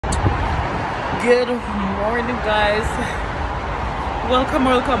Good morning, guys. Welcome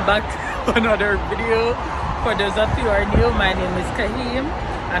back to another video. For those of you who are new, my name is Kaheem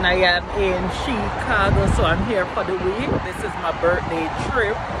and I am in Chicago, so I'm here for the week. This is my birthday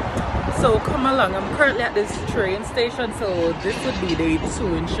trip, so come along. I'm currently at this train station, so this would be day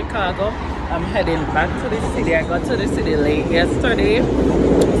 2 in Chicago. I'm heading back to the city. I got to the city late yesterday,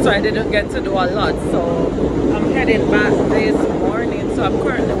 so I didn't get to do a lot, so I'm heading back this morning. So I'm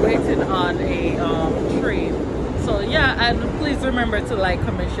currently waiting on a train. So yeah, and please remember to like,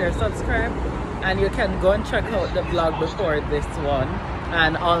 comment, share, subscribe, and you can go and check out the vlog before this one,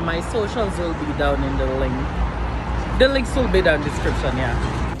 and all my socials will be down in the links will be down in the description. Yeah.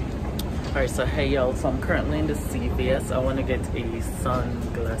 Alright, so hey y'all, so I'm currently in the CVS. I want to get a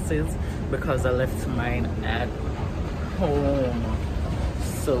sunglasses because I left mine at home.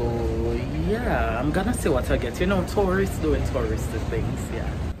 So yeah, I'm gonna see what I get. You know, tourists doing touristy things. Yeah,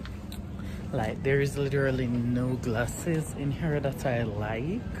 like there is literally no glasses in here that I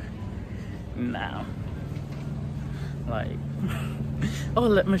like now. Like oh,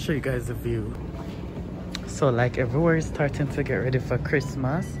 let me show you guys the view. So like everywhere is starting to get ready for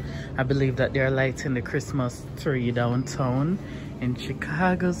Christmas. I believe that they're lighting the Christmas tree downtown in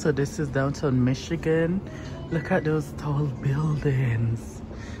Chicago. So this is downtown Michigan. Look at those tall buildings.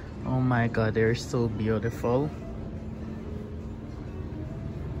 Oh my god, they're so beautiful.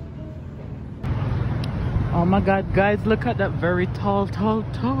 Oh my god, guys, look at that very tall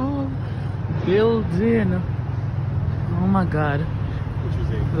building. Oh my god.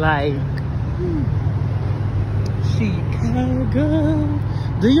 Like Chicago.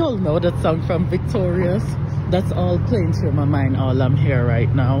 Do you all know that song from Victorious? That's all playing through my mind while I'm here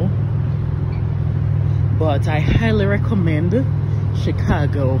right now. But I highly recommend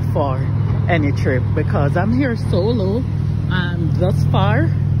Chicago for any trip because I'm here solo, and thus far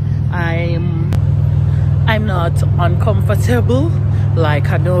I'm not uncomfortable. Like,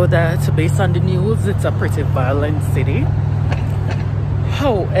 I know that based on the news it's a pretty violent city.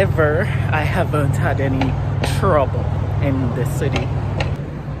 However, I haven't had any trouble in the city.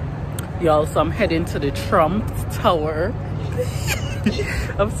 Y'all, so I'm heading to the Trump Tower.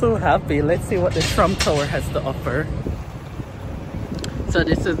 I'm so happy. Let's see what the Trump Tower has to offer. So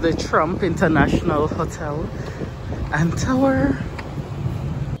this is the Trump International Hotel and Tower.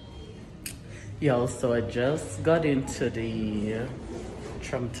 Y'all, so I just got into the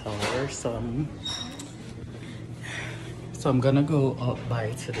Trump Tower, so I'm gonna go up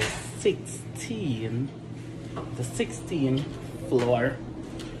by to the 16th floor.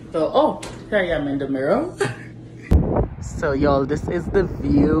 So oh, here I am in the mirror. So y'all, this is the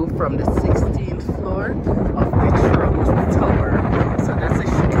view from the 16th floor of the Trump Tower. So that's the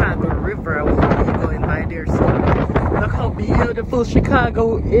Chicago River. I will be going by there. So look how beautiful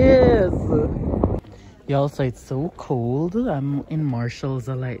Chicago is. Y'all, so it's so cold. I'm in Marshalls.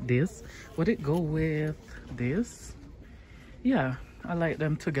 I like this. Would it go with this? Yeah, I like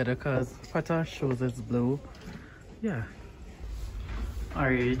them together because Pata shows is blue. Yeah.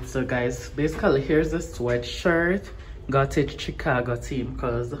 Alright, so guys, basically here's the sweatshirt. Got it Chicago team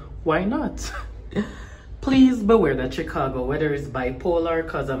because why not? Please beware that Chicago weather is bipolar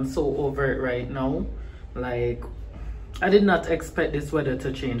because I'm so over it right now. Like, I did not expect this weather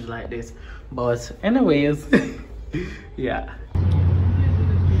to change like this, but anyways. Yeah.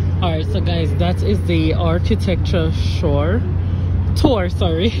 Alright, so guys, that is the architecture tour,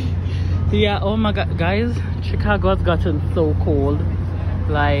 sorry. Yeah, oh my god, guys, Chicago has gotten so cold.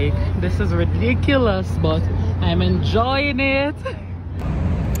 Like, this is ridiculous, but I'm enjoying it.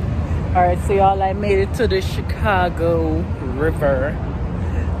 Alright, so y'all, I made it to the Chicago River.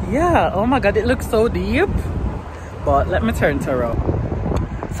 Yeah, oh my god, it looks so deep. But let me turn to around.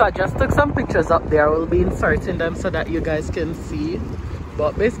 So I just took some pictures up there. I will be inserting them so that you guys can see.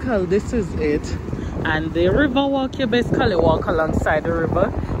 But basically this is it. And the river walk, you basically walk alongside the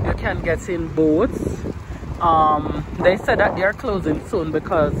river. You can get in boats. They said that they're closing soon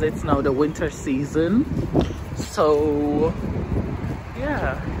because it's now the winter season. So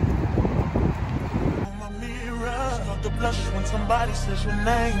yeah. To blush when somebody says your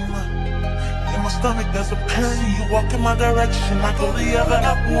name. In my stomach there's a pain. You walk in my direction, I go the other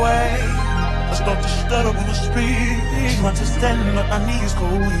way. I start to stutter when I speak. Trying to stand up, my knees go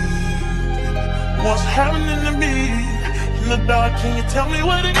weak. What's happening to me? In the dark, can you tell me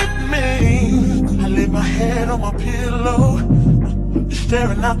what it means? I lay my head on my pillow,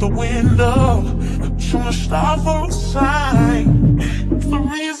 staring out the window, trying to stop for a sign. It's the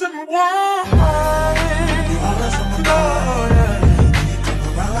reason why you always on my mind. You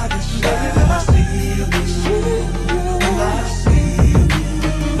come around like this, baby, when I see you, and I see you,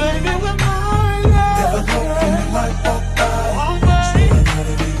 baby, when I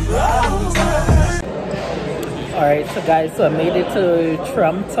Guys, so I made it to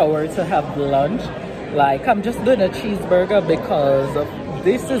Trump Tower to have lunch. Like, I'm just doing a cheeseburger because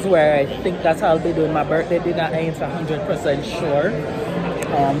this is where I think that I'll be doing my birthday dinner. I ain't 100% sure,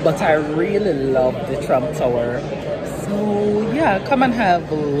 but I really love the Trump Tower. So yeah, come and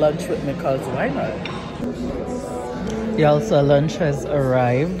have lunch with me, cause why not? Yeah, also lunch has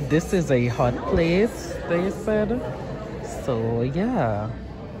arrived. This is a hot place, they said. So yeah,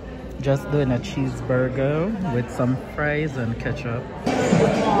 just doing a cheeseburger with some fries and ketchup.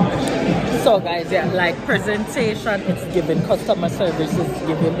 So guys, yeah, like presentation, it's given, customer service is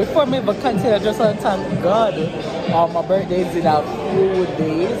given. Before me even continue, I just want to thank God. My birthday is in a few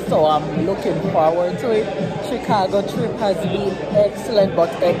days, so I'm looking forward to it. Chicago trip has been excellent, but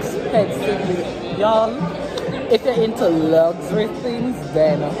expensively. Y'all, if you're into luxury things,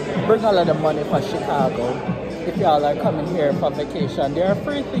 then bring a lot of money for Chicago. If y'all are coming here for vacation, there are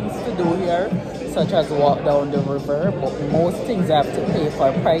free things to do here, such as walk down the river, but most things I have to pay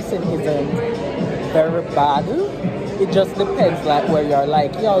for. Pricing isn't very bad. It just depends like where you're.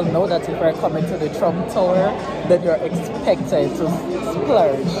 Like, y'all know that if you're coming to the Trump Tower, then you're expected to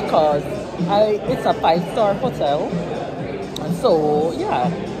splurge, because it's a 5-star hotel. And so yeah,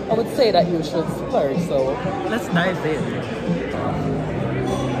 I would say that you should splurge. So let's dive in.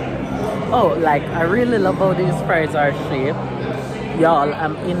 Oh, like, I really love how these fries are shaped. Y'all,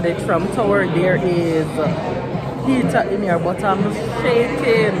 I'm in the Trump Tower. There is heater in here, but I'm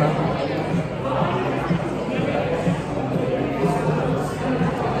shaking.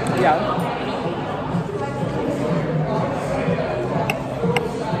 Yeah.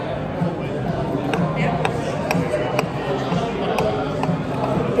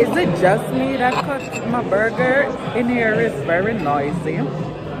 Is it just me that cut my burger? In here is very noisy.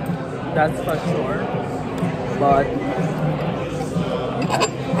 That's for sure. But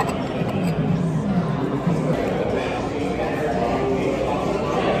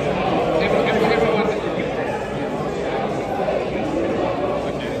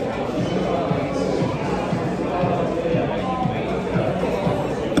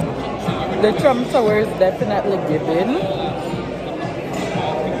the Trump Tower is definitely giving.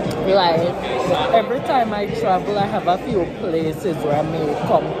 Like, every time I travel, I have a few places where I make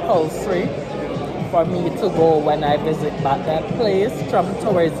compulsory for me to go when I visit back that place. Trump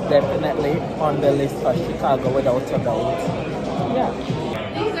Tower is definitely on the list for Chicago without a doubt.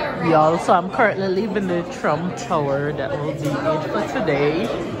 Yeah. Y'all, so I'm currently leaving the Trump Tower. That will be it for today.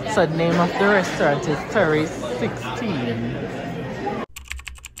 So the name of the restaurant is Terrace 16.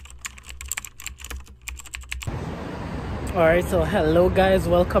 Alright, so hello guys,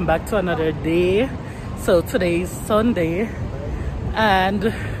 welcome back to another day. So today is Sunday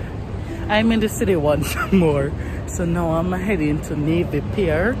and I'm in the city once more. So now I'm heading to Navy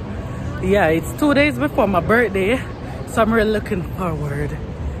Pier. Yeah, it's 2 days before my birthday, so I'm really looking forward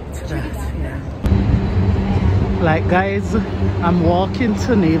to that. Yeah. Like guys, I'm walking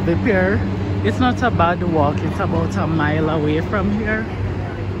to Navy Pier. It's not a bad walk, it's about a mile away from here.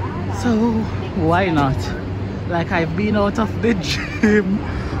 So why not? Like, I've been out of the gym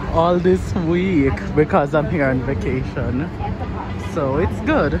all this week because I'm here on vacation. So it's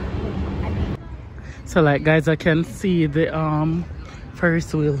good. So like guys, I can see the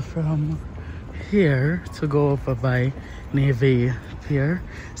Ferris wheel from here to go over by Navy Pier.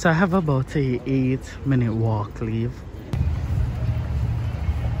 So I have about a 8-minute walk leave.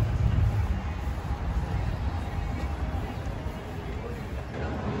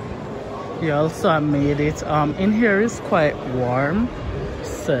 Yeah, also I made it. In here is quite warm,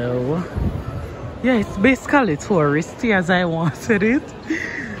 so yeah, it's basically touristy as I wanted it.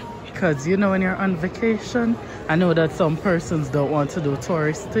 Because you know, when you're on vacation, I know that some persons don't want to do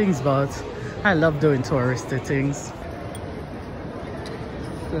tourist things, but I love doing touristy things.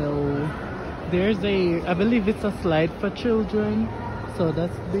 So there's I believe it's a slide for children. So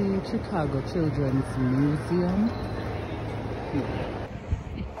that's the Chicago Children's Museum.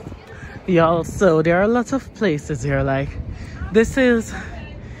 Y'all, so there are lots of places here. Like, this is,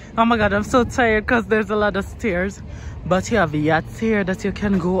 oh my god, I'm so tired because there's a lot of stairs. But you have yachts here that you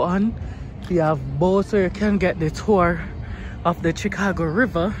can go on. You have boats where you can get the tour of the Chicago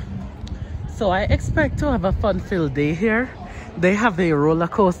River. So I expect to have a fun-filled day here. They have a roller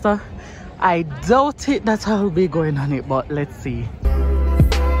coaster. I doubt it that I'll be going on it, but let's see.